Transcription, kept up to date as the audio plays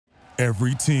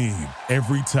Every team,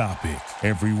 every topic,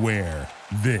 everywhere.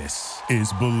 This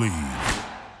is Believe.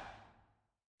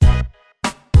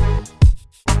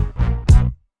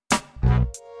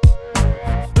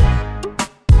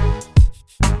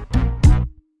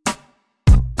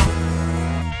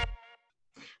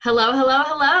 Hello, hello,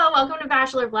 hello. Welcome to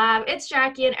Bachelor Blab. It's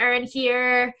Jackie and Erin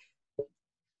here.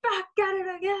 Back at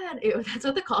it again. Ew, that's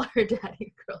what the Call Her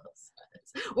Daddy girl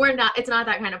says. We're not, it's not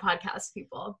that kind of podcast,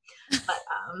 people. But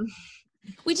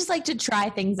we just like to try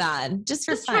things on, just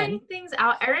for fun. Trying things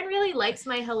out. Erin really likes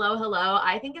my hello, hello.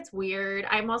 I think it's weird.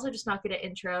 I'm also just not good at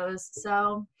intros.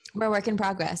 So we're a work in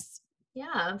progress.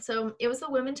 Yeah. So it was the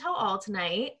Women Tell All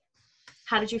tonight.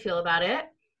 How did you feel about it?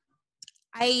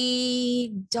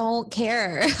 I don't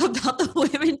care about the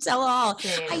Women Tell All.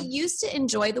 Same. I used to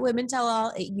enjoy the Women Tell All.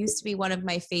 It used to be one of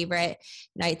my favorite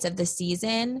nights of the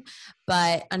season,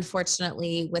 but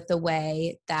unfortunately with the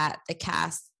way that the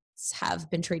casts have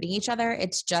been treating each other,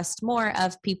 it's just more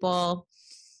of people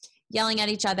yelling at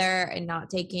each other and not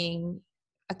taking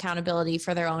accountability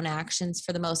for their own actions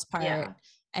for the most part,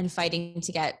 and fighting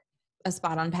to get a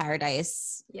spot on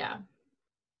Paradise. Yeah.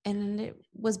 And it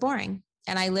was boring.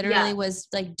 And I literally was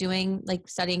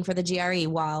studying for the GRE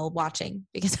while watching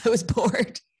because I was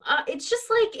bored. It's just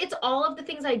like, it's all of the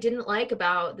things I didn't like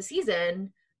about the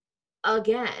season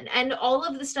again. And all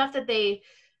of the stuff that they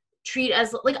treat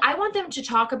as, like, I want them to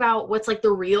talk about what's like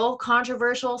the real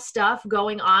controversial stuff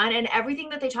going on. And everything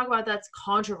that they talk about that's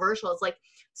controversial is like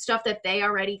stuff that they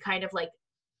already kind of like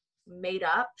made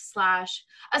up / aside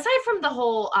from the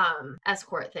whole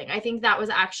escort thing, I think that was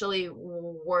actually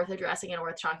worth addressing and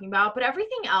worth talking about, but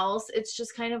everything else, it's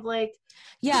just kind of like,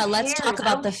 let's talk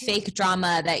about the fake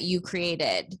drama that you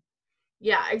created.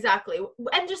 Yeah, exactly.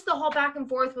 And just the whole back and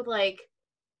forth with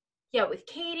with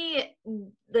Katie,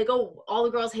 like, oh, all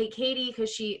the girls hate Katie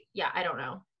because I don't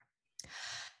know.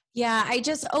 Yeah,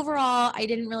 overall, I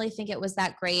didn't really think it was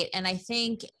that great. And I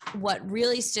think what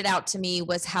really stood out to me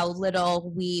was how little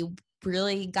we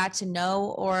really got to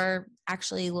know or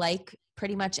actually like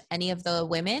pretty much any of the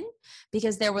women,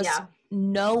 because there was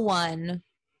no one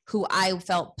who I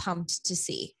felt pumped to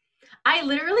see. I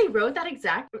literally wrote that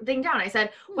exact thing down. I said,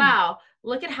 wow,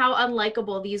 look at how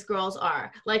unlikable these girls are.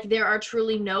 Like, there are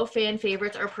truly no fan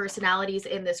favorites or personalities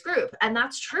in this group. And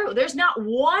that's true. There's not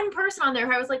one person on there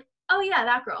who I was like, oh yeah,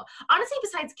 that girl. Honestly,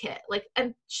 besides Kit,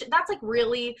 that's like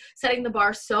really setting the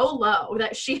bar so low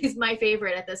that she's my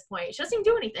favorite at this point. She doesn't even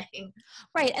do anything.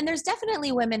 Right. And there's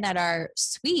definitely women that are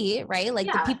sweet, right? Like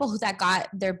the people that got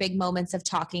their big moments of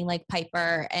talking, like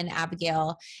Piper and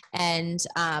Abigail and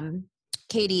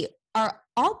Katie, are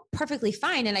all perfectly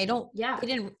fine. And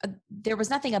there was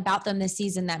nothing about them this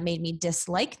season that made me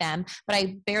dislike them, but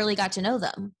I barely got to know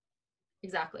them.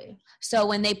 Exactly. So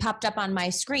when they popped up on my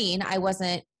screen, I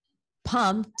wasn't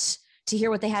pumped to hear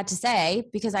what they had to say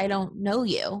because I don't know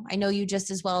you. I know you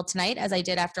just as well tonight as I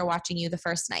did after watching you the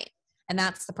first night. And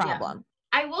that's the problem.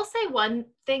 Yeah. I will say one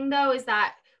thing though, is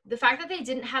that the fact that they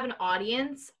didn't have an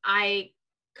audience, I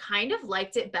kind of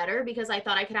liked it better because I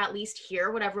thought I could at least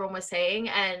hear what everyone was saying.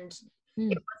 And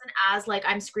it wasn't as like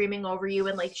I'm screaming over you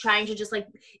and like trying to just like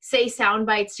say sound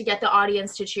bites to get the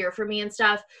audience to cheer for me and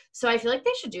stuff. So I feel like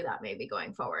they should do that maybe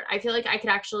going forward. I feel like I could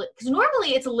actually, because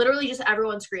normally it's literally just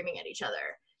everyone screaming at each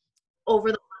other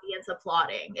over the audience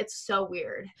applauding. It's so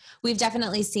weird. We've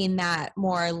definitely seen that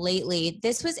more lately.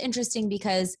 This was interesting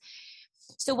because,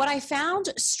 so what I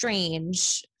found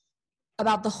strange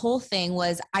about the whole thing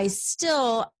was I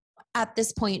still at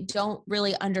this point don't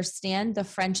really understand the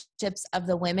friendships of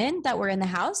the women that were in the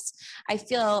house. I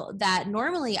feel that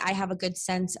normally I have a good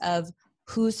sense of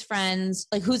who's friends,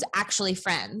 like who's actually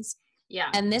friends. Yeah.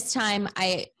 And this time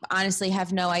I honestly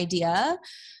have no idea.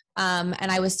 And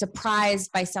I was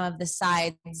surprised by some of the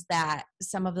sides that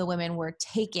some of the women were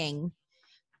taking,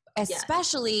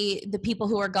 especially the people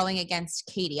who are going against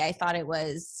Katie. I thought it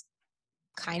was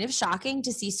kind of shocking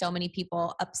to see so many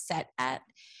people upset at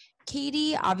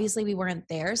Katie. Obviously we weren't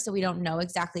there, so we don't know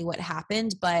exactly what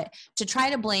happened, but to try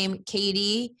to blame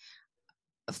Katie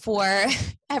for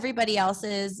everybody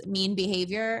else's mean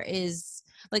behavior is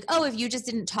like, oh, if you just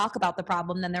didn't talk about the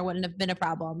problem, then there wouldn't have been a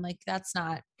problem. Like, that's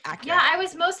not accurate. Yeah, I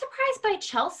was most surprised by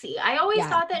Chelsea. I always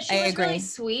thought that she was really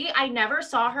sweet. I never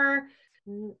saw her,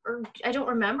 or I don't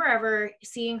remember ever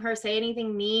seeing her say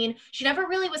anything mean. She never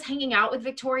really was hanging out with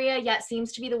Victoria, yet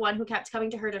seems to be the one who kept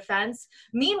coming to her defense.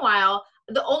 Meanwhile,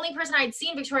 the only person I'd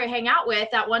seen Victoria hang out with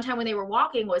that one time when they were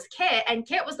walking was Kit, and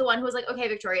Kit was the one who was like, okay,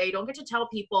 Victoria, you don't get to tell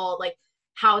people like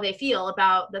how they feel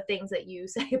about the things that you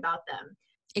say about them.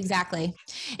 Exactly.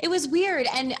 It was weird.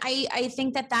 And I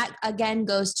think that again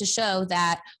goes to show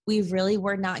that we really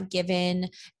were not given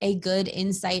a good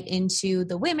insight into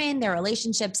the women, their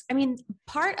relationships. I mean,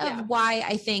 part of why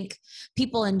I think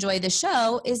people enjoy the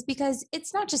show is because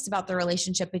it's not just about the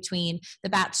relationship between the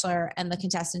Bachelor and the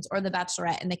contestants or the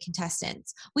Bachelorette and the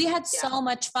contestants. We had so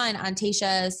much fun on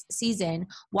Tayshia's season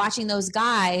watching those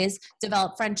guys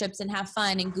develop friendships and have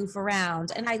fun and goof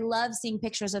around. And I love seeing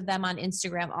pictures of them on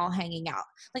Instagram all hanging out.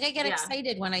 Like I get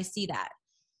excited when I see that.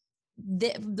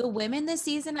 The women this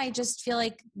season, I just feel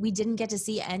like we didn't get to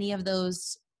see any of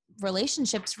those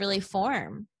relationships really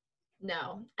form.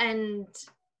 No. And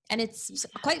it's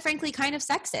quite frankly kind of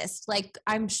sexist. Like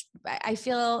I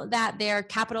feel that they're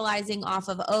capitalizing off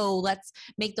of, oh, let's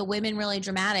make the women really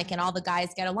dramatic and all the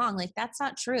guys get along. Like that's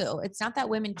not true. It's not that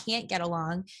women can't get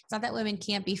along. It's not that women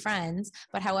can't be friends,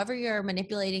 but however you're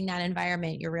manipulating that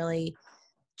environment, you're really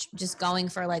just going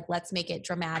for like, let's make it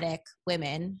dramatic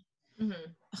women.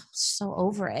 So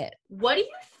over it. What do you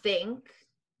think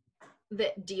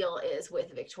the deal is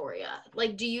with Victoria?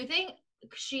 Like, do you think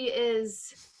she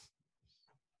is,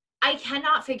 I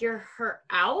cannot figure her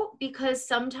out because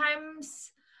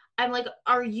sometimes I'm like,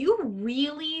 are you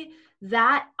really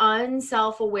that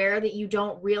unself-aware that you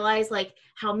don't realize like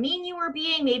how mean you were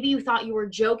being? Maybe you thought you were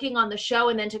joking on the show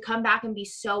and then to come back and be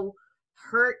so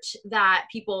hurt that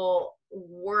people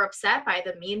were upset by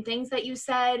the mean things that you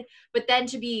said, but then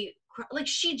to be like,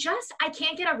 I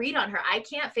can't get a read on her. I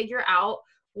can't figure out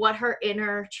what her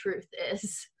inner truth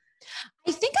is.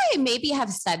 I think I maybe have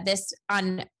said this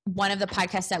on one of the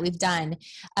podcasts that we've done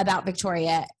about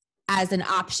Victoria as an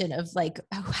option of like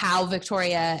how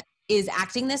Victoria is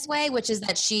acting this way, which is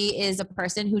that she is a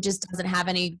person who just doesn't have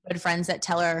any good friends that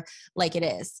tell her like it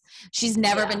is. She's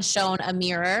never been shown a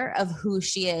mirror of who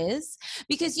she is,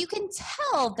 because you can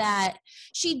tell that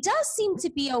she does seem to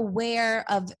be aware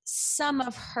of some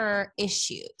of her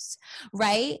issues,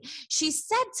 right? She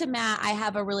said to Matt, I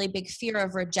have a really big fear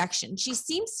of rejection. She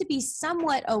seems to be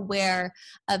somewhat aware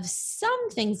of some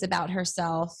things about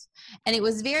herself. And it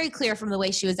was very clear from the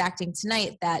way she was acting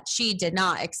tonight that she did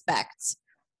not expect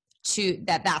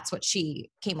that's what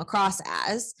she came across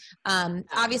as.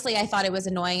 Obviously I thought it was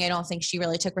annoying. I don't think she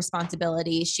really took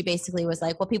responsibility. She basically was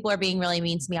like, well, people are being really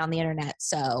mean to me on the internet,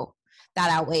 so that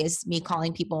outweighs me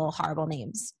calling people horrible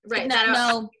names. Right.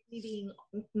 No, being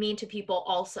mean to people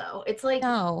also. It's like,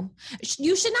 no,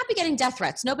 you should not be getting death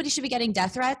threats. Nobody should be getting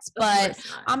death threats, but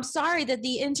I'm sorry that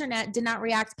the internet did not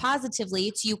react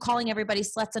positively to you calling everybody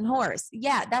sluts and whores.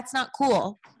 Yeah, that's not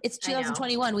cool. It's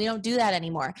 2021. We don't do that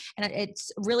anymore. And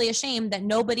it's really a shame that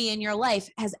nobody in your life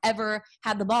has ever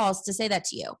had the balls to say that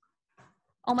to you.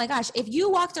 Oh my gosh, if you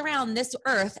walked around this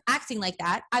earth acting like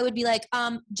that, I would be like,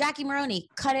 Jackie Maroney,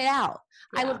 cut it out.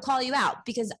 I would call you out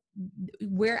because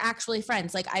we're actually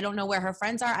friends. Like, I don't know where her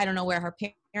friends are. I don't know where her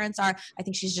parents are. I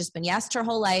think she's just been yesed her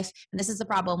whole life. And this is the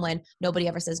problem when nobody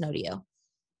ever says no to you.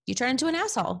 You turn into an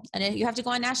asshole and you have to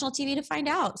go on national TV to find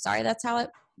out. Sorry, that's how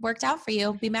it worked out for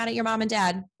you. Be mad at your mom and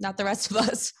dad, not the rest of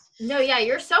us. No, yeah,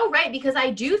 you're so right, because I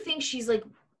do think she's like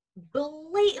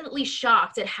blatantly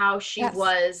shocked at how she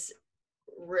was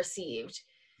received.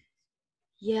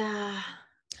 Yeah.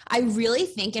 I really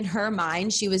think in her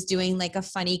mind she was doing like a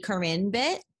funny Corinne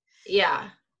bit. Yeah.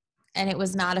 And it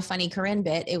was not a funny Corinne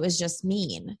bit. It was just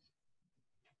mean.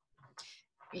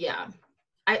 Yeah.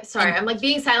 I'm like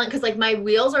being silent because like my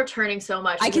wheels are turning so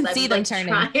much. I can see them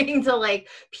turning. Trying to like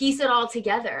piece it all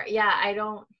together. Yeah, I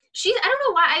don't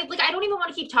know why I don't even want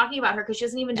to keep talking about her because she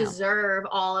doesn't even deserve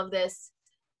all of this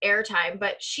airtime.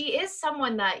 But she is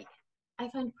someone that I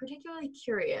find particularly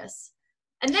curious.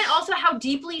 And then also how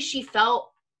deeply she felt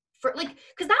for like,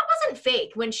 because that wasn't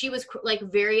fake when she was like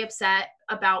very upset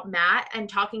about Matt and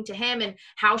talking to him and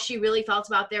how she really felt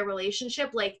about their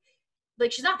relationship. Like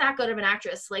she's not that good of an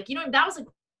actress. Like, you know, that was a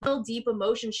real deep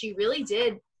emotion. She really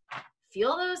did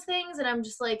feel those things. And I'm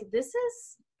just like, this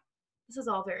is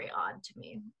all very odd to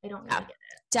me. I don't really get it.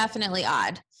 Definitely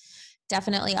odd.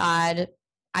 Definitely odd.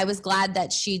 I was glad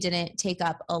that she didn't take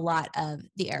up a lot of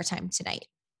the airtime tonight.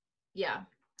 Yeah.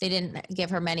 They didn't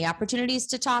give her many opportunities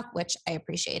to talk, which I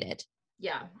appreciated.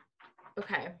 Yeah.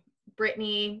 Okay.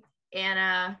 Brittany,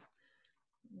 Anna,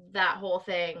 that whole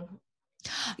thing.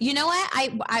 You know what?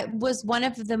 I was one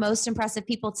of the most impressive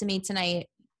people to me tonight.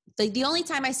 Like the only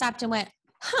time I stopped and went,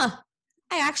 I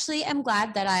actually am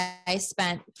glad that I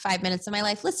spent 5 minutes of my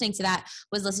life listening to that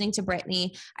was listening to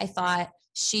Brittany. I thought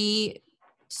she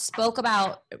spoke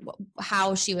about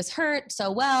how she was hurt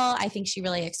so well. I think she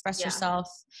really expressed herself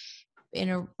in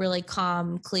a really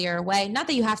calm, clear way. Not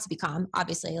that you have to be calm,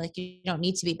 obviously, like you don't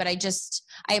need to be, but I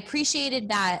appreciated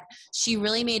that she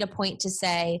really made a point to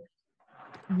say,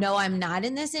 no, I'm not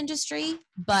in this industry,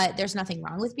 but there's nothing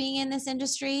wrong with being in this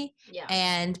industry. Yeah.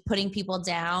 And putting people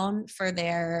down for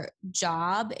their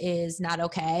job is not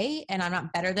okay. And I'm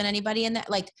not better than anybody in that.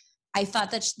 Like, I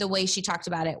thought that the way she talked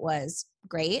about it was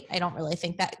great. I don't really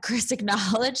think that Chris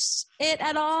acknowledged it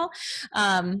at all.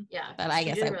 Yeah. But I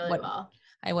guess did really well.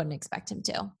 I wouldn't expect him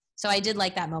to. So I did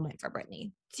like that moment for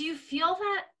Brittany. Do you feel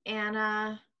that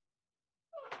Anna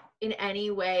in any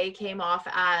way came off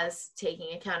as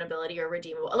taking accountability or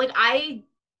redeemable? Like I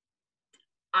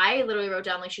literally wrote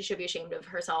down like she should be ashamed of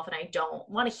herself, and I don't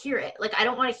want to hear it. Like I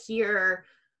don't want to hear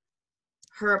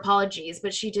her apologies,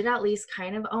 but she did at least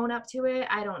kind of own up to it.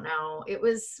 I don't know.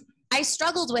 I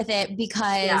struggled with it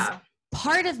because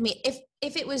part of me, if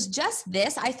it was just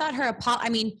this, I thought her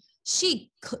she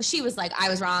was like, I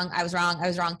was wrong.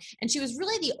 And she was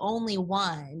really the only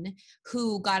one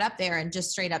who got up there and just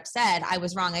straight up said, I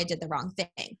was wrong. I did the wrong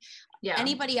thing. Yeah.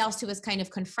 Anybody else who was kind of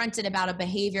confronted about a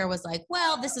behavior was like,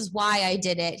 well, this is why I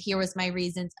did it. Here was my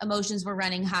reasons. Emotions were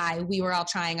running high. We were all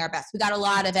trying our best. We got a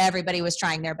lot of everybody was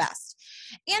trying their best.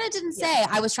 Anna didn't say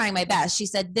I was trying my best. She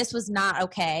said this was not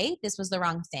okay. This was the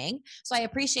wrong thing. So I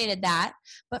appreciated that.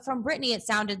 But from Brittany, it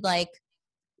sounded like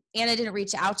Anna didn't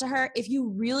reach out to her. If you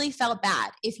really felt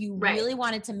bad, if you really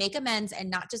wanted to make amends and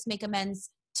not just make amends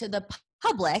to the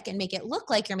public and make it look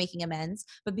like you're making amends,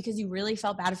 but because you really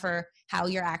felt bad for how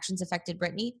your actions affected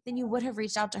Brittany, then you would have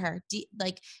reached out to her.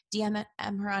 DM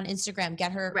her on Instagram,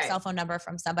 get her cell phone number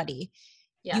from somebody.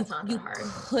 Yeah, you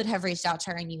could have reached out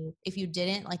to her, and if you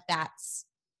didn't, like that's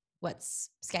what's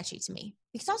sketchy to me.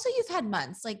 Because also you've had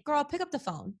months. Like, girl, pick up the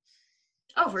phone.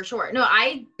 Oh, for sure. No,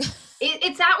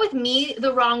 it sat with me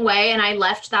the wrong way, and I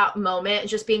left that moment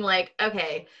just being like,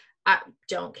 okay, I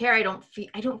don't care. I don't feel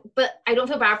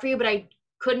bad for you, but I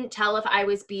couldn't tell if I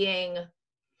was being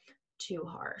too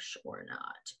harsh or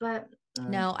not. But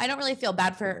no, I don't really feel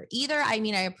bad for her either. I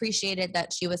mean, I appreciated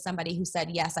that she was somebody who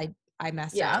said, yes, I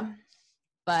messed up.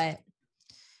 But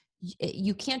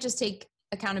you can't just take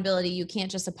accountability. You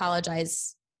can't just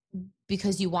apologize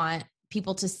because you want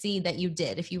people to see that you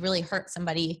did. If you really hurt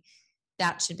somebody,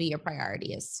 that should be your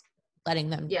priority, is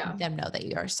letting them know that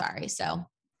you are sorry. So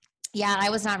yeah, I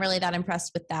was not really that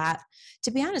impressed with that.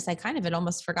 To be honest, I kind of had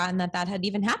almost forgotten that had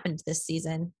even happened this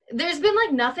season. There's been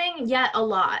like nothing yet a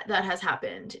lot that has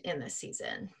happened in this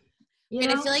season.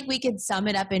 And I feel like we could sum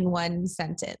it up in one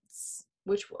sentence.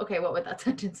 What would that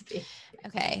sentence be?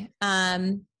 Okay.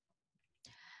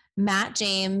 Matt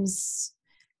James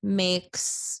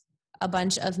makes a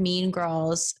bunch of mean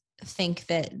girls think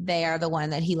that they are the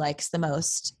one that he likes the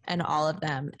most, and all of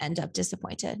them end up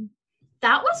disappointed.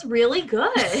 That was really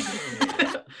good.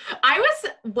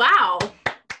 Wow.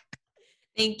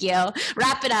 Thank you.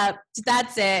 Wrap it up.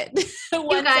 That's it.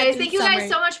 Thank you guys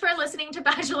so much for listening to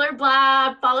Bachelor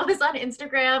Blab. Follow us on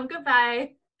Instagram.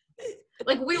 Goodbye.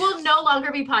 Like, we will no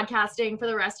longer be podcasting for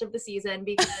the rest of the season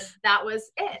because that was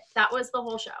it. That was the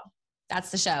whole show. That's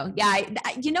the show. Yeah.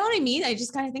 You know what I mean? I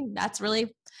just kind of think that's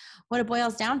really what it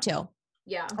boils down to.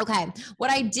 Yeah. Okay. What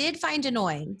I did find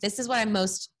annoying, this is what I'm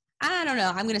most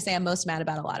mad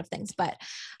about a lot of things, but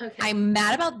I'm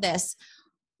mad about this.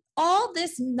 All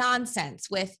this nonsense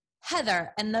with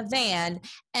Heather and the van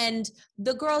and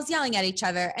the girls yelling at each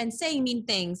other and saying mean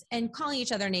things and calling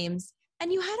each other names.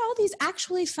 And you had all these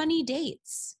actually funny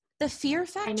dates. The Fear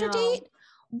Factor date?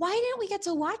 Why didn't we get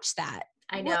to watch that?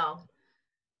 I know.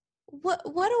 What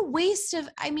a waste of,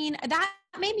 that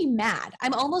made me mad.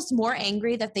 I'm almost more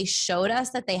angry that they showed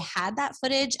us that they had that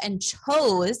footage and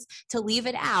chose to leave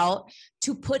it out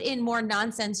to put in more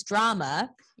nonsense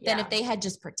drama than if they had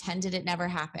just pretended it never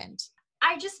happened.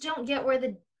 I just don't get where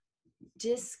the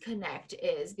disconnect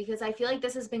is, because I feel like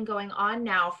this has been going on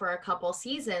now for a couple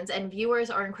seasons, and viewers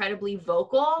are incredibly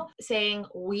vocal saying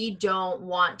we don't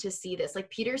want to see this. Like,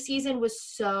 Peter's season was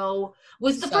the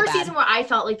first bad season where I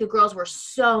felt like the girls were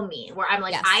so mean, where I'm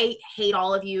like, I hate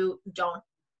all of you. Don't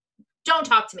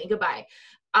talk to me. Goodbye.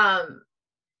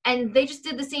 And they just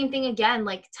did the same thing again,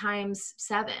 like times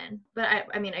 7. But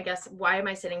I guess, why am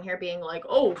I sitting here being like,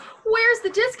 oh, where's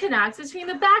the disconnect between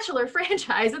the Bachelor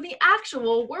franchise and the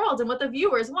actual world and what the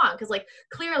viewers want? Because, like,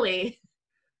 clearly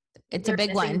it's a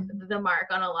big one. The mark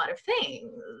on a lot of things.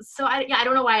 So I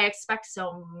don't know why I expect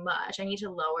so much. I need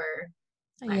to lower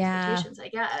my expectations, I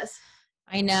guess.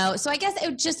 I know. So I guess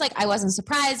it was just like, I wasn't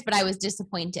surprised, but I was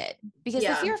disappointed because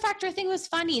the Fear Factor thing was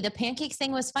funny. The pancakes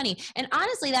thing was funny. And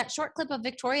honestly, that short clip of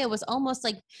Victoria was almost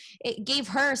like it gave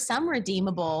her some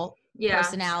redeemable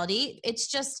personality. It's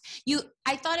just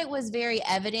I thought it was very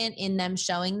evident in them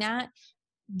showing that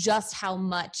just how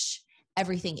much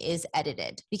everything is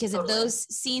edited, because if those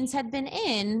scenes had been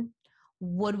in,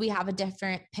 would we have a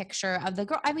different picture of the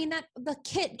girl? I mean, that the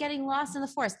Kit getting lost in the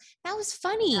forest, that was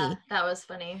funny. Yeah, that was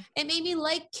funny. It made me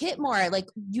like Kit more. Like,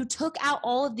 you took out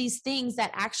all of these things that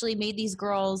actually made these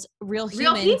girls real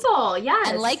humans, real people, yes,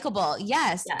 and likable.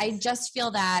 Yes, yes. I just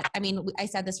feel that. I mean, I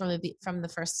said this from the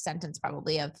first sentence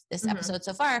probably of this episode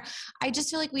so far. I just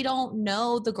feel like we don't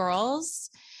know the girls.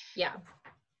 Yeah.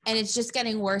 And it's just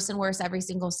getting worse and worse every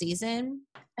single season.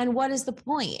 And what is the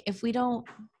point if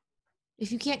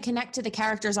you can't connect to the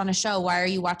characters on a show? Why are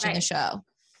you watching the show?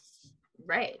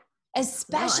 Right.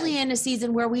 Especially in a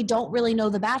season where we don't really know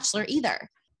The Bachelor either.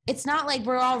 It's not like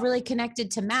we're all really connected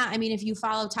to Matt. I mean, if you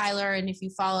follow Tyler and if you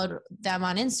followed them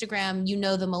on Instagram, you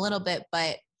know them a little bit,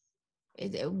 but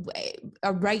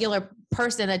a regular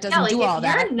person that doesn't do all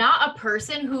that. You're not a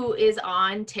person who is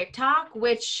on TikTok,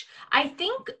 which I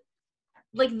think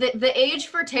like the age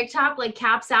for TikTok like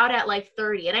caps out at like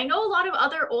 30. And I know a lot of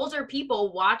other older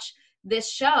people watch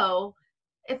this show.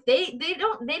 If they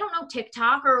don't know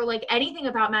TikTok or like anything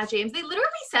about Matt James. They literally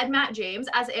said Matt James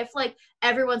as if like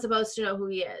everyone's supposed to know who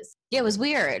he is. Yeah, it was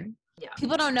weird. Yeah.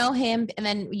 People don't know him, and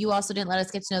then you also didn't let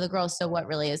us get to know the girls, so what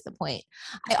really is the point?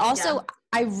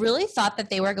 I really thought that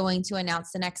they were going to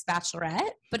announce the next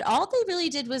Bachelorette, but all they really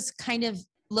did was kind of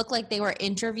look like they were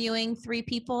interviewing 3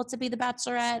 people to be the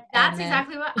Bachelorette. That's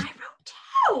exactly what I wrote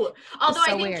too. Although I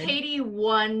think weird. Katie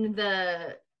won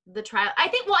the trial. I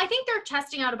think they're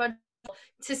testing out a bunch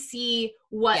to see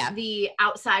what the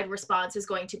outside response is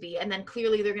going to be. And then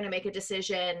clearly they're going to make a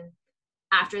decision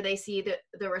after they see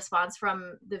the response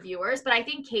from the viewers. But I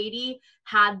think Katie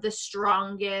had the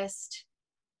strongest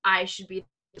I should be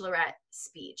Lorette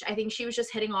speech. I think she was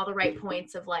just hitting all the right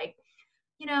points of like,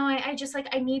 you know, I just like,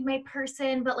 I need my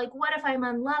person, but like, what if I'm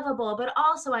unlovable? But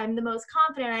also I'm the most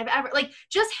confident I've ever, like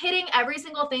just hitting every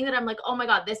single thing that I'm like, oh my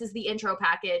God, this is the intro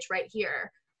package right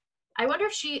here. I wonder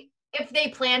if they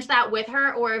planned that with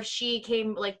her or if she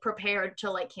came like prepared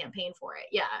to like campaign for it.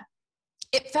 Yeah.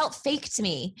 It felt fake to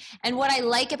me. And what I've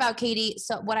liked about Katie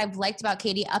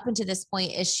up until this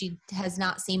point is she has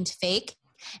not seemed fake.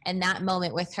 And that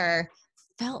moment with her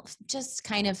felt just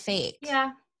kind of fake.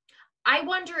 Yeah. I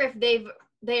wonder if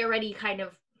they already kind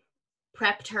of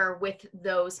prepped her with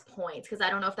those points. Cause I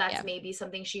don't know if that's maybe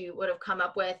something she would have come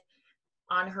up with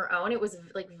on her own. It was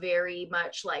like very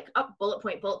much like, oh, bullet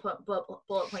point, bullet point, bullet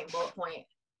point, bullet point.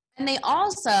 And they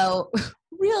also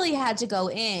really had to go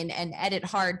in and edit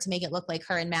hard to make it look like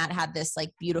her and Matt had this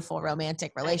like beautiful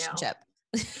romantic relationship.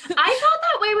 I felt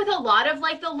that way with a lot of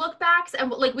like the look backs, and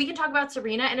like we can talk about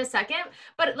Serena in a second,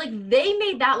 but like they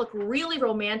made that look really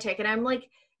romantic. And I'm like,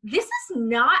 this is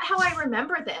not how I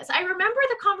remember this. I remember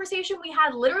the conversation we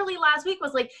had literally last week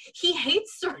was like, he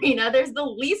hates Serena. There's the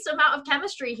least amount of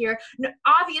chemistry here. No,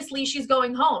 obviously she's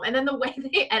going home. And then the way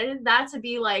they edited that to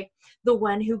be like the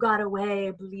one who got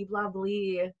away, blee, blah,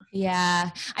 blee. Yeah.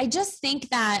 I just think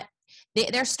that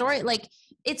their story, like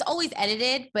it's always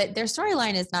edited, but their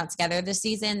storyline is not together this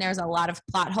season. There's a lot of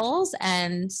plot holes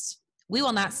and we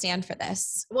will not stand for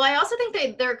this. Well, I also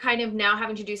think they're kind of now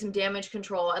having to do some damage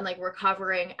control and like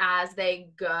recovering as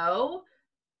they go.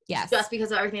 Yes. Just because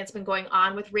of everything that's been going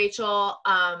on with Rachel.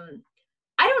 I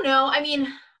don't know. I mean,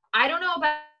 I don't know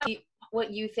about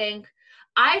what you think.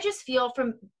 I just feel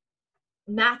from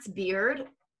Matt's beard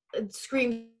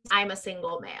screams, I'm a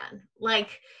single man.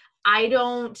 Like,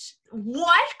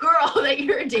 what girl that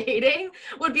you're dating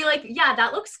would be like, yeah,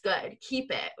 that looks good.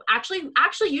 Keep it.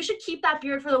 Actually, you should keep that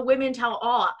beard for the women tell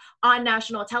all on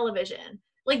national television.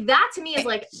 Like that to me is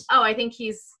like, oh, I think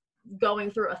he's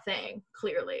going through a thing,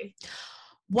 clearly.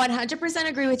 100%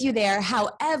 agree with you there.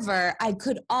 However, I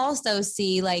could also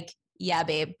see like, yeah,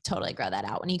 babe, totally grow that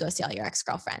out when you go see all your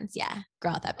ex-girlfriends. Yeah,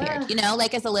 grow out that beard, you know,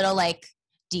 like as a little like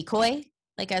decoy.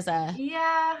 Like as I'm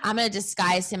going to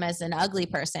disguise him as an ugly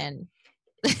person.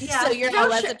 Yeah. So you're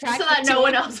less attractive. So that no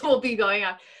one else will be going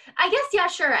on. I guess, yeah,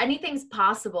 sure. Anything's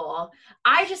possible.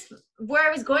 Where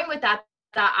I was going with that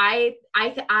I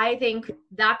think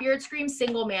that beard screams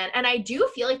single man. And I do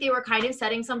feel like they were kind of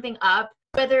setting something up.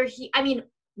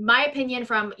 My opinion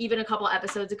from even a couple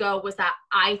episodes ago was that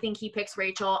I think he picks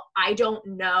Rachel. I don't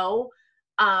know.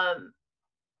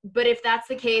 But if that's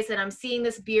the case and I'm seeing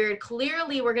this beard,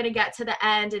 clearly we're going to get to the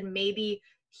end and maybe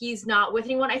he's not with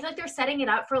anyone. I feel like they're setting it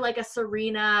up for like a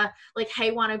Serena, like,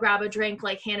 hey, want to grab a drink,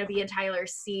 like Hannah B and Tyler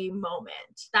C moment.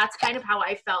 That's kind of how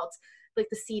I felt like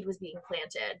the seed was being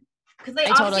planted. Because they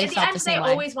obviously, at the end, they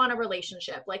always want a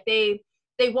relationship. Like they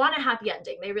want a happy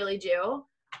ending. They really do.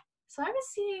 So I was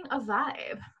seeing a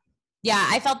vibe. Yeah,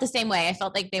 I felt the same way. I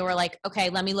felt like they were like, okay,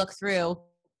 let me look through.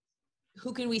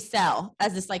 Who can we sell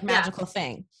as this like magical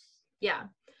thing? Yeah.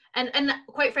 And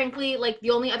quite frankly, like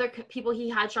the only other people he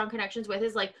had strong connections with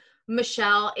is like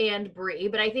Michelle and Brie.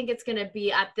 But I think it's going to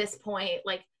be at this point,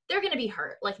 like they're going to be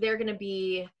hurt. Like they're going to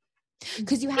be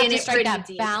because you have to strike that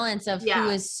balance of who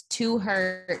is too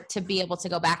hurt to be able to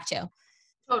go back to.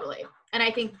 Totally. And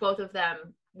I think both of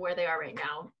them, where they are right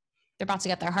now, they're about to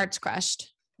get their hearts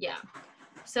crushed. Yeah.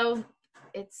 So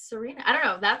it's Serena. I don't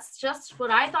know. That's just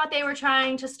what I thought they were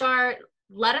trying to start.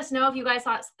 Let us know if you guys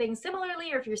thought things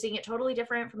similarly or if you're seeing it totally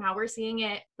different from how we're seeing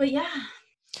it. But yeah.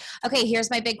 Okay, here's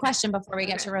my big question before we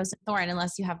get to Rose and Thorne,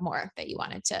 unless you have more that you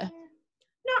wanted to.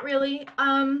 Not really.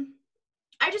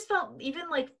 I just felt even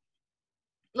like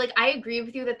I agree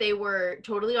with you that they were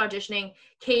totally auditioning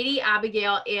Katie,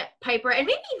 Abigail, Piper, and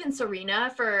maybe even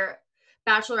Serena for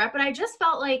Bachelorette, but I just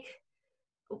felt like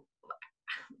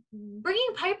bringing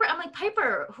Piper, I'm like,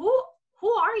 Piper, who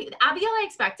are you? Abigail I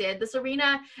expected, the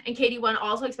Serena and Katie one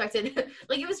also expected.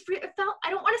 Like it felt,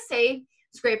 I don't want to say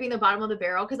scraping the bottom of the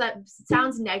barrel because that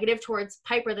sounds negative towards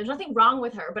Piper. There's nothing wrong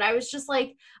with her, but I was just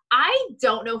like, I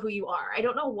don't know who you are. I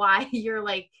don't know why you're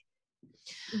like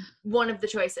one of the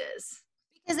choices.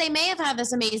 Because they may have had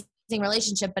this amazing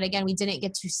relationship, but again, we didn't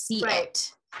get to see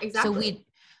it. Exactly.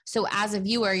 So as a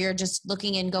viewer, you're just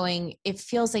looking and going, it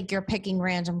feels like you're picking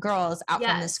random girls out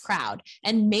from this crowd.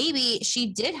 And maybe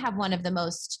she did have one of the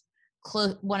most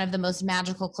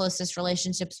magical, closest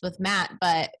relationships with Matt,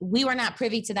 but we were not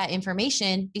privy to that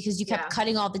information because you kept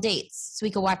cutting all the dates so we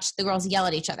could watch the girls yell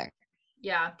at each other.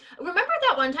 Yeah. Remember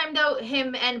that one time though,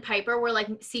 him and Piper were like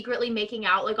secretly making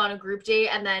out like on a group date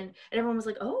and everyone was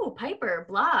like, oh, Piper,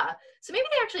 blah. So maybe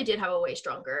they actually did have a way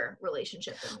stronger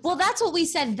relationship. Well, that's what we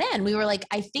said then. We were like,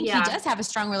 I think he does have a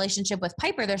strong relationship with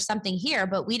Piper. There's something here,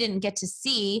 but we didn't get to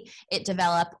see it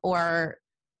develop or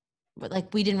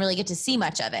like we didn't really get to see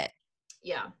much of it.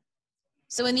 Yeah.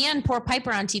 So in the end, poor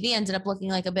Piper on TV ended up looking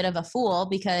like a bit of a fool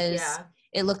because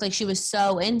it looked like she was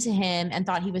so into him and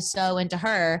thought he was so into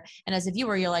her. And as a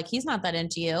viewer, you're like, he's not that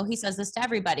into you. He says this to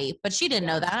everybody, but she didn't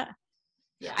know that.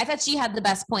 Yeah. I thought she had the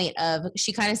best point of,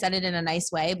 she kind of said it in a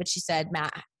nice way, but she said,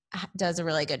 Matt does a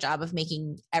really good job of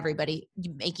making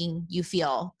you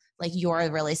feel like you're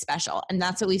really special. And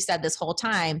that's what we've said this whole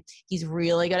time. He's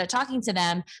really good at talking to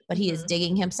them, but he is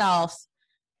digging himself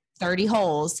 30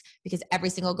 holes because every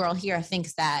single girl here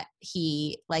thinks that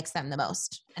he likes them the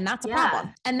most. And that's a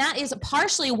problem. And that is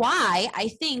partially why I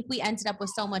think we ended up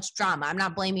with so much drama. I'm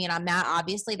not blaming it on Matt.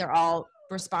 Obviously, they're all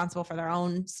responsible for their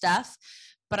own stuff.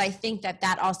 But I think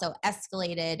that also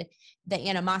escalated the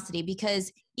animosity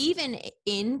because even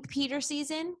in Peter's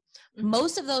season,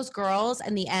 most of those girls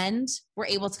in the end were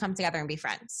able to come together and be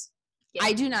friends. Yeah.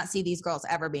 I do not see these girls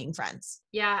ever being friends.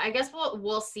 Yeah, I guess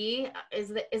we'll see.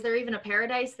 Is there even a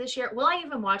Paradise this year? Will I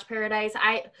even watch Paradise?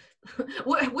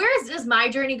 Where does my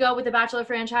journey go with the Bachelor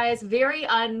franchise? Very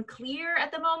unclear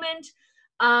at the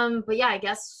moment. But yeah, I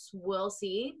guess we'll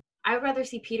see. I would rather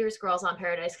see Peter's girls on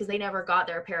Paradise because they never got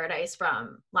their Paradise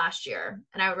from last year,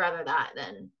 and I would rather that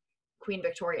than Queen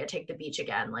Victoria take the beach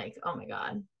again. Like, oh my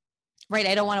God. Right.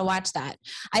 I don't want to watch that.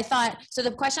 I thought, so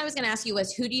the question I was going to ask you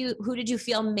was, who did you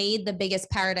feel made the biggest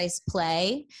Paradise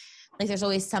play? Like there's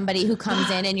always somebody who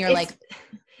comes in and you're like,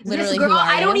 literally, girl, who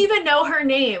are you? I don't even know her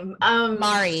name.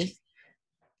 Mari.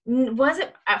 Was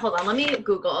it? Hold on. Let me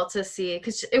Google to see.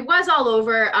 Cause it was all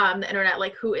over the internet.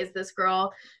 Like, who is this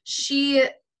girl? She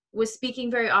was speaking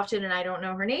very often and I don't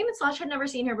know her name. And Slash had never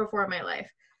seen her before in my life.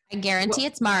 I guarantee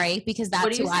it's Mari because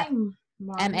that's who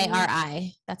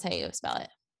Mari. That's how you spell it.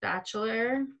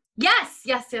 Bachelor. Yes.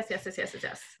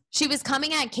 She was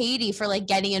coming at Katie for like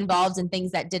getting involved in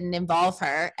things that didn't involve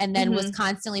her and then was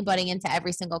constantly butting into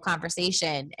every single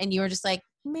conversation. And you were just like,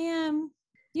 ma'am,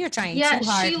 you're trying too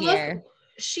hard here.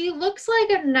 She looks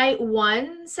like a night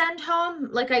one sent home.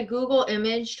 Like I Google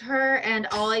imaged her and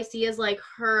all I see is like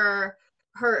her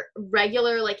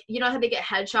regular, like, you know how they get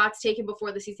headshots taken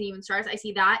before the season even starts? I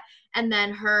see that. And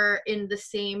then her in the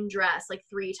same dress like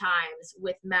 3 times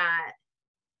with Matt.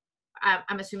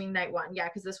 I'm assuming night 1. Yeah,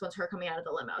 because this one's her coming out of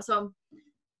the limo. So,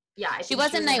 yeah. She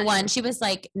wasn't night 1. She was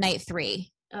like night 3.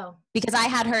 Oh. Because I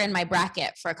had her in my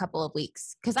bracket for a couple of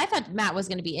weeks. Because I thought Matt was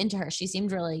going to be into her. She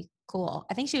seemed really cool.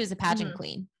 I think she was a pageant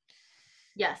queen.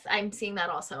 Yes, I'm seeing that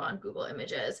also on Google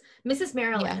Images. Mrs.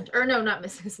 Maryland. Yeah. Or no, not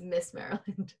Miss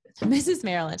Maryland. Mrs.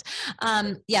 Maryland.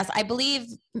 Yes, I believe,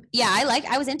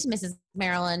 I was into Mrs.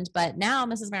 Maryland, but now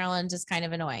Mrs. Maryland is kind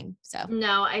of annoying. So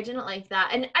no, I didn't like that.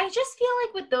 And I just feel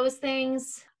like with those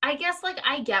things, I guess like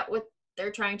I get what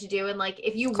they're trying to do. And like,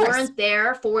 if you weren't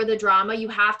there for the drama, you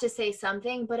have to say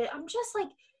something, but I'm just like,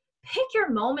 pick your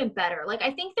moment better. Like,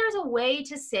 I think there's a way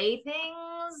to say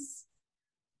things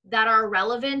that are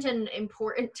relevant and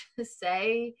important to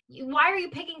say. Why are you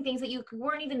picking things that you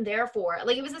weren't even there for?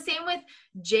 Like, it was the same with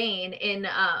Jane in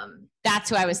That's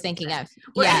who I was thinking of.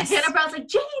 Where yes. Hannah Brown's like,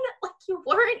 Jane, like, you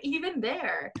weren't even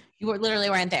there. You literally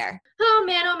weren't there. Oh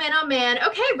man, oh man, oh man.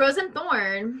 Okay, Rose and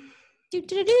Thorn.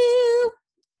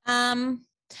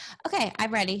 Okay,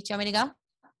 I'm ready. Do you want me to go?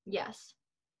 Yes.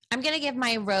 I'm gonna give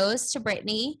my rose to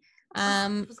Brittany.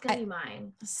 It was gonna be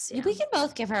mine. Damn. We can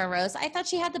both give her a rose. I thought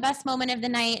she had the best moment of the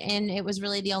night, and it was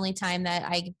really the only time that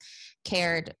I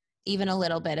cared even a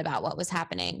little bit about what was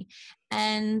happening.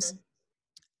 And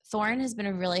Thorn has been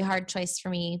a really hard choice for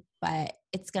me, but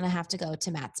it's gonna have to go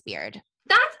to Matt's beard.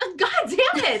 God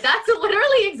damn it. That's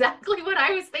literally exactly what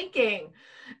I was thinking.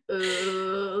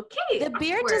 Okay. The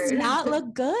beard does not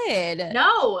look good.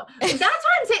 No, that's what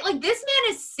I'm saying. Like, this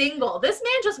man is single. This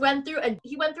man just went through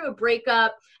a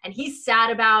breakup, and he's sad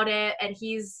about it, and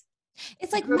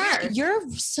it's like, Matt, you're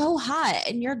so hot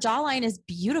and your jawline is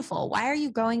beautiful. Why are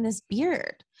you growing this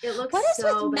beard? It looks what is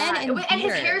so with bad. men and beards?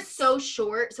 His hair is so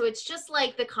short, so it's just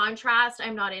like the contrast.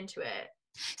 I'm not into it.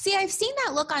 See, I've seen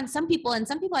that look on some people, and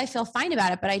some people I feel fine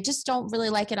about it, but I just don't really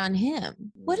like it on him.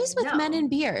 What is with men and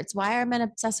beards? Why are men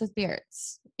obsessed with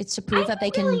beards? It's to prove that they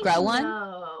can grow one?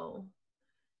 No.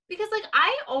 Because, like,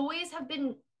 I always have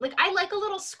been, like, I like a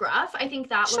little scruff. I think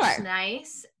that looks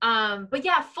nice. But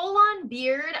yeah, full on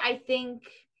beard, I think,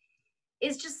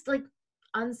 is just, like,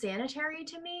 unsanitary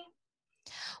to me.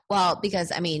 Well,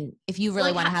 because, I mean, if you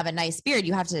really want to have a nice beard,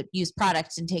 you have to use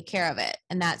product and take care of it.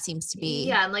 And that seems to be.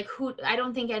 Yeah. And, like, I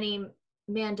don't think any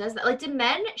man does that. Like, do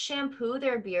men shampoo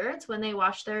their beards when they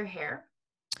wash their hair?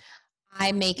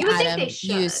 I make Adam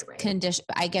use condition.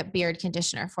 I get beard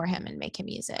conditioner for him and make him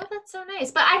use it. Oh, that's so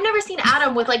nice. But I've never seen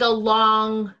Adam with, like, a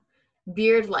long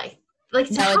beard. Like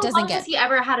no, how it doesn't long has he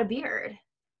ever had a beard?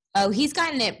 Oh, he's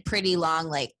gotten it pretty long,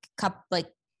 like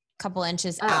couple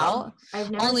inches out.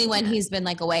 I've never only when it. He's been,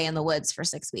 like, away in the woods for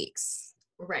 6 weeks.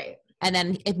 Right. And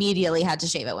then immediately had to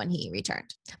shave it when he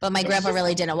returned. But my grandpa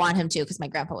really didn't want him to, because my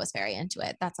grandpa was very into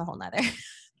it. That's a whole nother.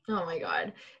 Oh my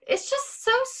God. It's just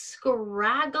so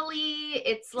scraggly.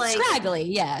 It's like scraggly,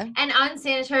 yeah. And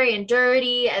unsanitary and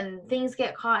dirty, and things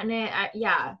get caught in it.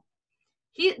 Yeah.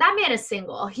 That man is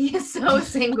single. He is so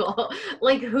single.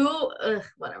 Like, who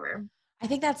whatever. I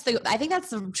think that's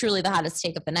truly the hottest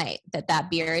take of the night,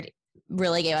 that beard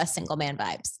really gave us single man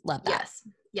vibes. Love that.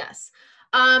 Yes.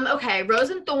 Okay, Rose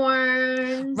and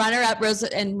Thorn. Runner-up Rose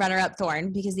and runner-up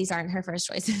Thorn, because these aren't her first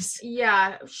choices.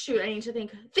 Yeah, shoot, I need to think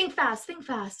fast. I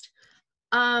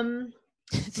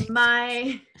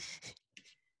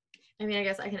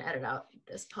guess I can edit out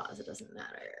this pause. It doesn't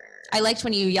matter. I liked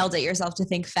when you yelled at yourself to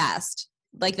think fast.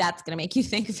 Like, that's going to make you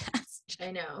think fast.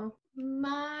 I know.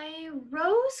 My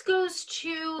rose goes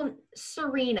to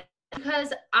Serena,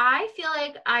 because I feel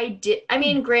like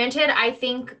granted, I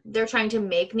think they're trying to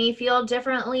make me feel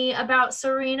differently about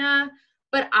Serena,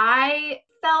 but I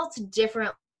felt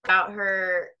different about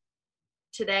her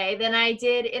today than I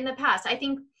did in the past. I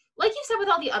think, like you said, with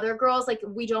all the other girls, like,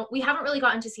 we haven't really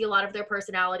gotten to see a lot of their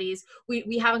personalities.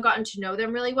 We haven't gotten to know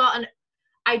them really well. And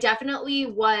I definitely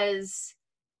was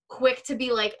quick to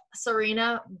be like,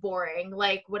 Serena, boring,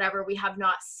 like, whatever, we have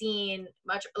not seen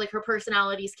much, like, her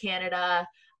personality's Canada.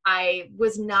 I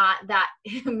was not that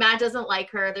Matt doesn't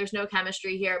like her. There's no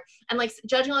chemistry here. And, like,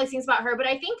 judging all these things about her. But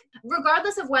I think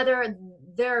regardless of whether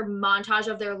their montage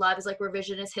of their love is, like,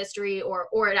 revisionist history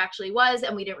or it actually was,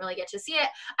 and we didn't really get to see it,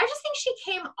 I just think she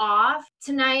came off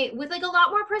tonight with, like, a lot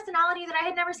more personality that I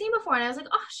had never seen before. And I was like,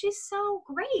 oh, she's so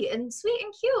great and sweet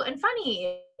and cute and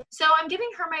funny. So I'm giving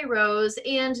her my rose.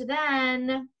 And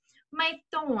then my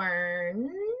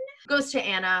thorn goes to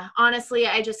Anna. Honestly,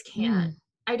 I just can't.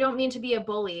 I don't mean to be a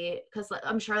bully, because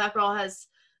I'm sure that girl has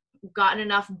gotten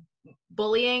enough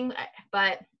bullying,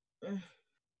 but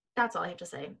that's all I have to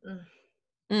say.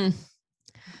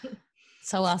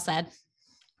 So well said.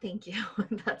 Thank you.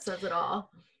 That says it all. All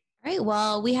right.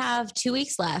 Well, we have 2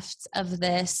 weeks left of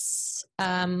this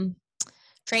train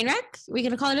wreck. Are we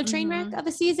going to call it a train wreck of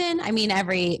a season? I mean,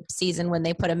 every season when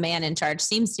they put a man in charge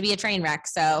seems to be a train wreck.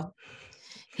 So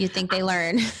you'd think they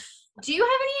learn. Do you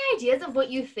have any ideas of what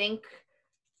you think?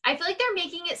 I feel like they're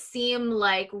making it seem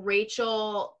like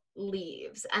Rachel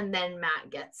leaves and then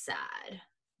Matt gets sad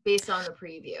based on the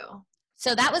preview.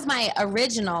 So that was my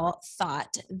original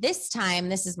thought. This time,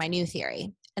 this is my new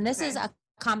theory. And this is a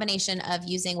combination of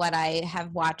using what I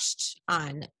have watched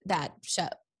on that show.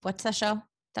 What's the show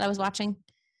that I was watching?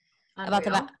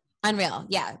 Unreal. Unreal.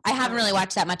 Yeah. I haven't really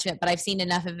watched that much of it, but I've seen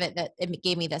enough of it that it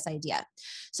gave me this idea.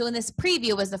 So in this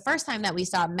preview was the first time that we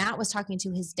saw Matt was talking to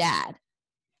his dad.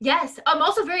 Yes. I'm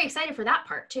also very excited for that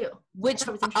part too.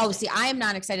 See, I am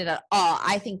not excited at all.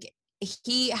 I think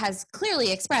he has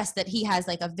clearly expressed that he has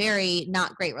like a very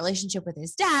not great relationship with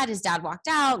his dad. His dad walked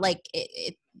out. Like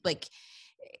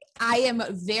I am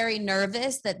very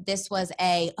nervous that this was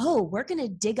we're going to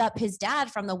dig up his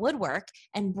dad from the woodwork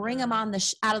and bring him on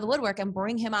out of the woodwork and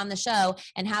bring him on the show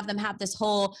and have them have this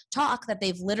whole talk that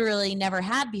they've literally never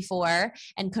had before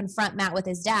and confront Matt with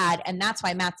his dad. And that's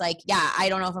why Matt's like, yeah, I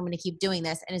don't know if I'm going to keep doing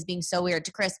this. And is being so weird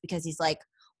to Chris because he's like,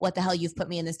 what the hell, you've put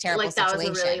me in this terrible situation. That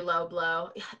was a really low blow.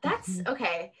 That's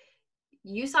okay.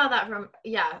 You saw that from,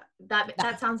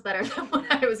 that sounds better than what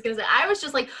I was going to say. I was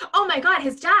just like, oh my God,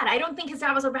 his dad. I don't think his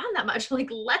dad was around that much. Like,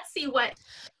 let's see what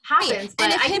happens. Right.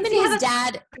 And if him and his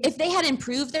dad, if they had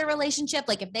improved their relationship,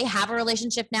 like if they have a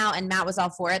relationship now and Matt was all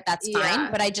for it, that's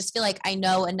fine. But I just feel like I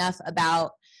know enough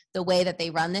about the way that they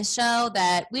run this show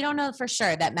that we don't know for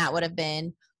sure that Matt would have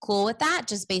been cool with that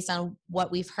just based on what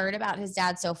we've heard about his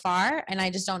dad so far. And I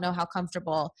just don't know how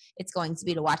comfortable it's going to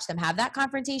be to watch them have that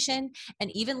confrontation. And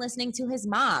even listening to his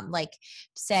mom, like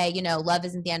say, love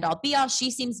isn't the end all be all. She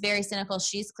seems very cynical.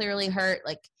 She's clearly hurt.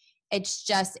 Like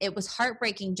it was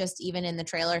heartbreaking just even in the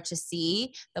trailer to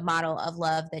see the model of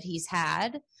love that he's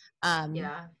had.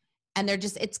 And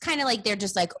it's kind of like, they're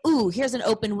just like, ooh, here's an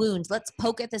open wound. Let's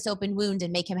poke at this open wound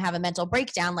and make him have a mental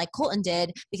breakdown like Colton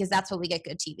did, because that's what we get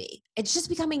good TV. It's just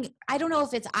becoming, I don't know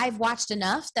if I've watched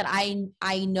enough that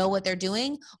I know what they're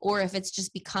doing, or if it's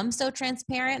just become so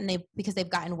transparent and because they've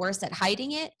gotten worse at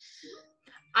hiding it.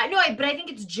 I know, but I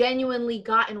think it's genuinely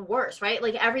gotten worse, right?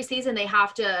 Like every season they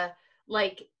have to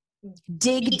like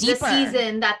dig deeper. The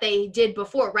season that they did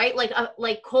before, right?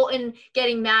 Like Colton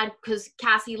getting mad because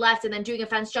Cassie left and then doing a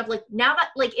fence jump. Like now that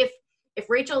like if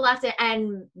Rachel left it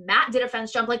and Matt did a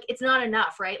fence jump, like it's not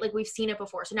enough, right? Like we've seen it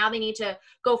before. So now they need to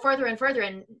go further and further.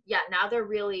 And now they're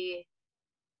really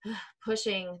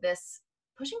pushing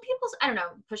people's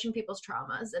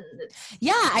traumas. And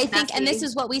I think, and this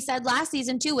is what we said last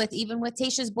season too, with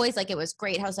Tayshia's boys, like it was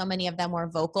great how so many of them were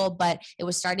vocal, but it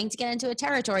was starting to get into a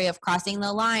territory of crossing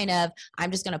the line of,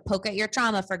 I'm just going to poke at your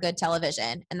trauma for good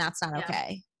television. And that's not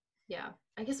okay. Yeah.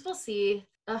 I guess we'll see.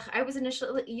 I was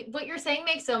initially, what you're saying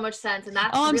makes so much sense. And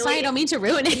that's I'm sorry, I don't mean to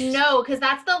ruin it. No, because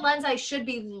that's the lens I should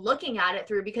be looking at it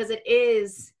through, because it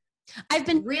is. I've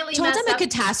been really told I'm a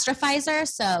catastrophizer,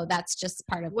 so that's just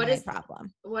part of my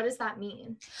problem. What does that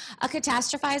mean? A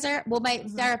catastrophizer? Well,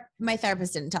 my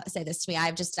therapist didn't say this to me.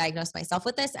 I've just diagnosed myself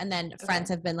with this, and then friends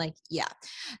have been like, yeah.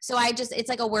 So it's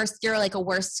like you're like a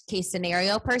worst case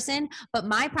scenario person. But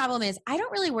my problem is I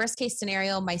don't really worst case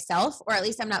scenario myself, or at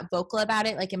least I'm not vocal about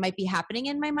it. Like it might be happening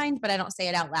in my mind, but I don't say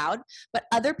it out loud. But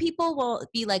other people will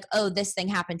be like, oh, this thing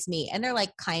happened to me. And they're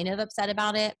like kind of upset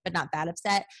about it, but not that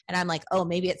upset. And I'm like, oh,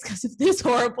 maybe it's because of this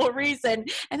horrible reason.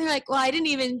 And they're like, well, I didn't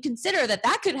even consider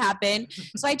that could happen.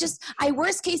 So I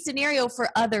worst case scenario for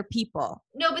other people.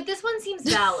 No, but this one seems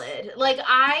valid. Like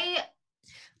I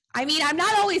mean, I'm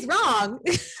not always wrong.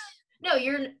 No,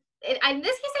 in this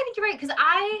case, I think you're right. Cause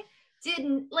I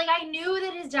knew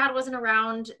that his dad wasn't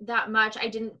around that much. I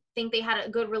didn't think they had a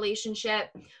good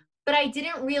relationship, but I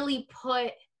didn't really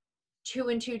put two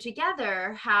and two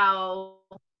together how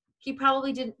he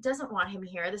probably doesn't want him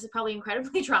here. This is probably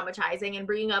incredibly traumatizing and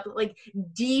bringing up like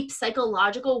deep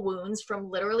psychological wounds from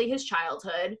literally his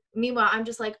childhood. Meanwhile, I'm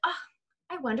just like, oh,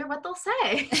 I wonder what they'll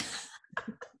say.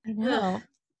 I know.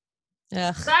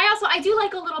 Ugh. But I do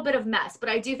like a little bit of mess, but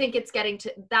I do think it's getting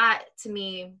to that, to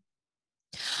me,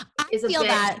 is a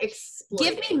bit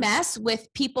exploiting. Give me mess with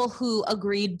people who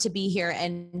agreed to be here,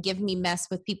 and give me mess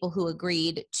with people who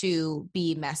agreed to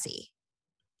be messy.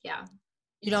 Yeah.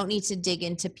 You don't need to dig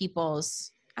into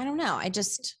people's, I don't know.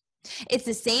 It's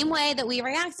the same way that we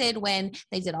reacted when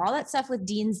they did all that stuff with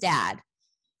Dean's dad.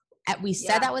 We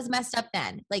said that was messed up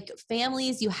then. Like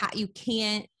families, you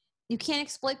can't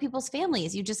exploit people's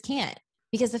families. You just can't,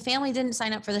 because the family didn't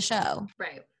sign up for the show.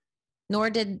 Right.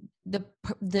 Nor did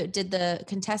the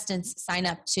contestants sign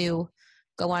up to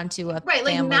go on to a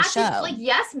family Matt show.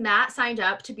 Yes, Matt signed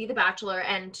up to be the Bachelor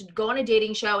and to go on a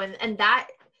dating show, and that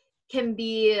can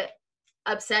be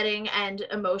upsetting and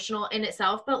emotional in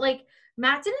itself, but like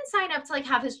Matt didn't sign up to like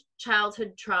have his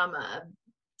childhood trauma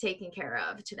taken care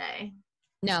of today.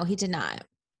 No, he did not.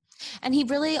 And he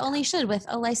really only should with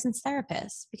a licensed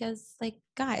therapist, because like,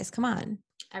 guys, come on.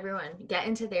 Everyone get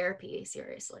into therapy.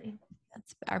 Seriously.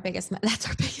 That's our biggest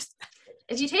message.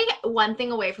 If you take one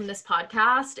thing away from this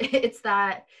podcast, it's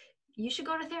that you should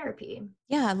go to therapy.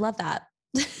 Yeah, I love that.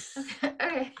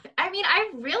 Okay. I mean,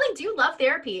 I really do love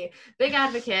therapy. Big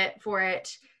advocate for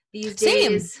it these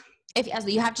days.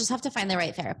 You just have to find the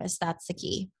right therapist. That's the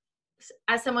key.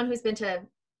 As someone who's been to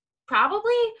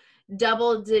probably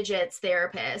double digits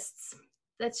therapists.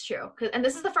 That's true. And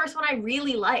this is the first one I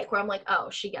really like, where I'm like, oh,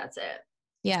 she gets it.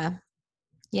 Yeah.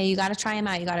 Yeah. You got to try them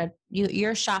out.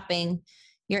 You're shopping,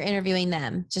 you're interviewing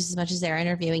them just as much as they're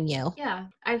interviewing you. Yeah.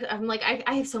 I'm like,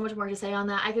 I have so much more to say on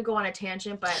that. I could go on a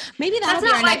tangent, but maybe that's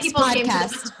not why people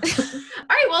podcast. All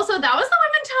right. Well, so that was the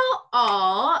Women Tell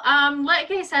All.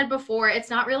 Like I said before, it's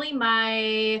not really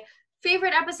my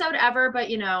favorite episode ever, but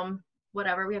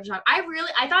whatever, we have to talk.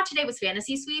 I thought today was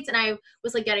fantasy suites, and I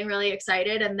was like getting really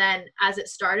excited, and then as it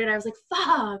started I was like,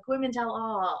 fuck, Women Tell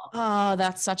All. Oh,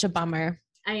 that's such a bummer.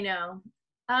 I know.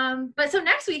 But so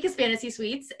next week is fantasy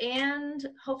suites, and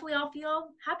hopefully I'll feel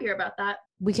happier about that.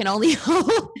 We can only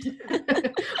hope.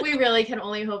 We really can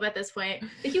only hope at this point.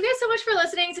 Thank you guys so much for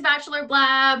listening to Bachelor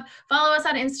Blab. Follow us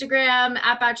on Instagram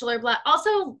at Bachelor Blab.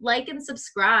 Also, like and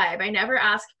subscribe. I never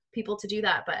ask people to do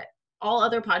that, but all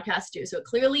other podcasts do. So it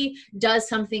clearly does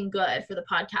something good for the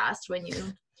podcast when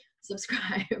you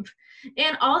subscribe.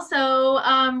 And also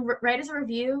write us a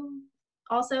review.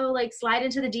 Also, like, slide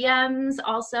into the DMs.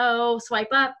 Also, swipe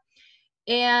up.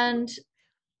 And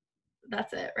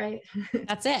that's it, right?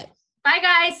 That's it. Bye,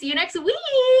 guys. See you next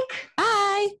week.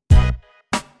 Bye.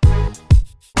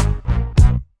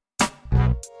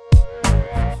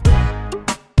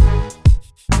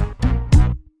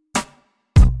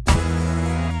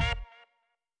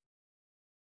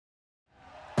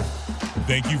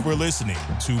 Thank you for listening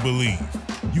to Believe.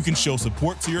 You can show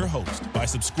support to your host by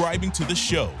subscribing to the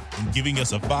show and giving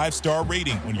us a 5-star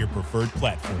rating on your preferred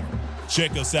platform.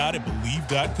 Check us out at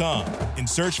Believe.com and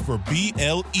search for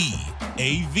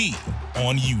BLEAV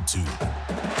on YouTube.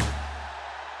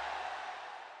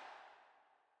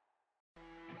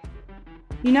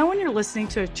 You know when you're listening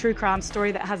to a true crime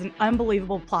story that has an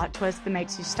unbelievable plot twist that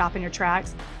makes you stop in your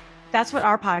tracks? That's what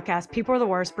our podcast, People Are the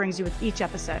Worst, brings you with each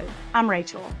episode. I'm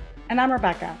Rachel. And I'm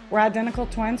Rebecca. We're identical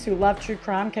twins who love true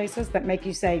crime cases that make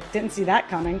you say, didn't see that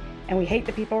coming, and we hate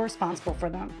the people responsible for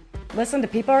them. Listen to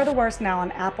People Are the Worst now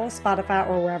on Apple, Spotify,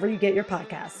 or wherever you get your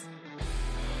podcasts.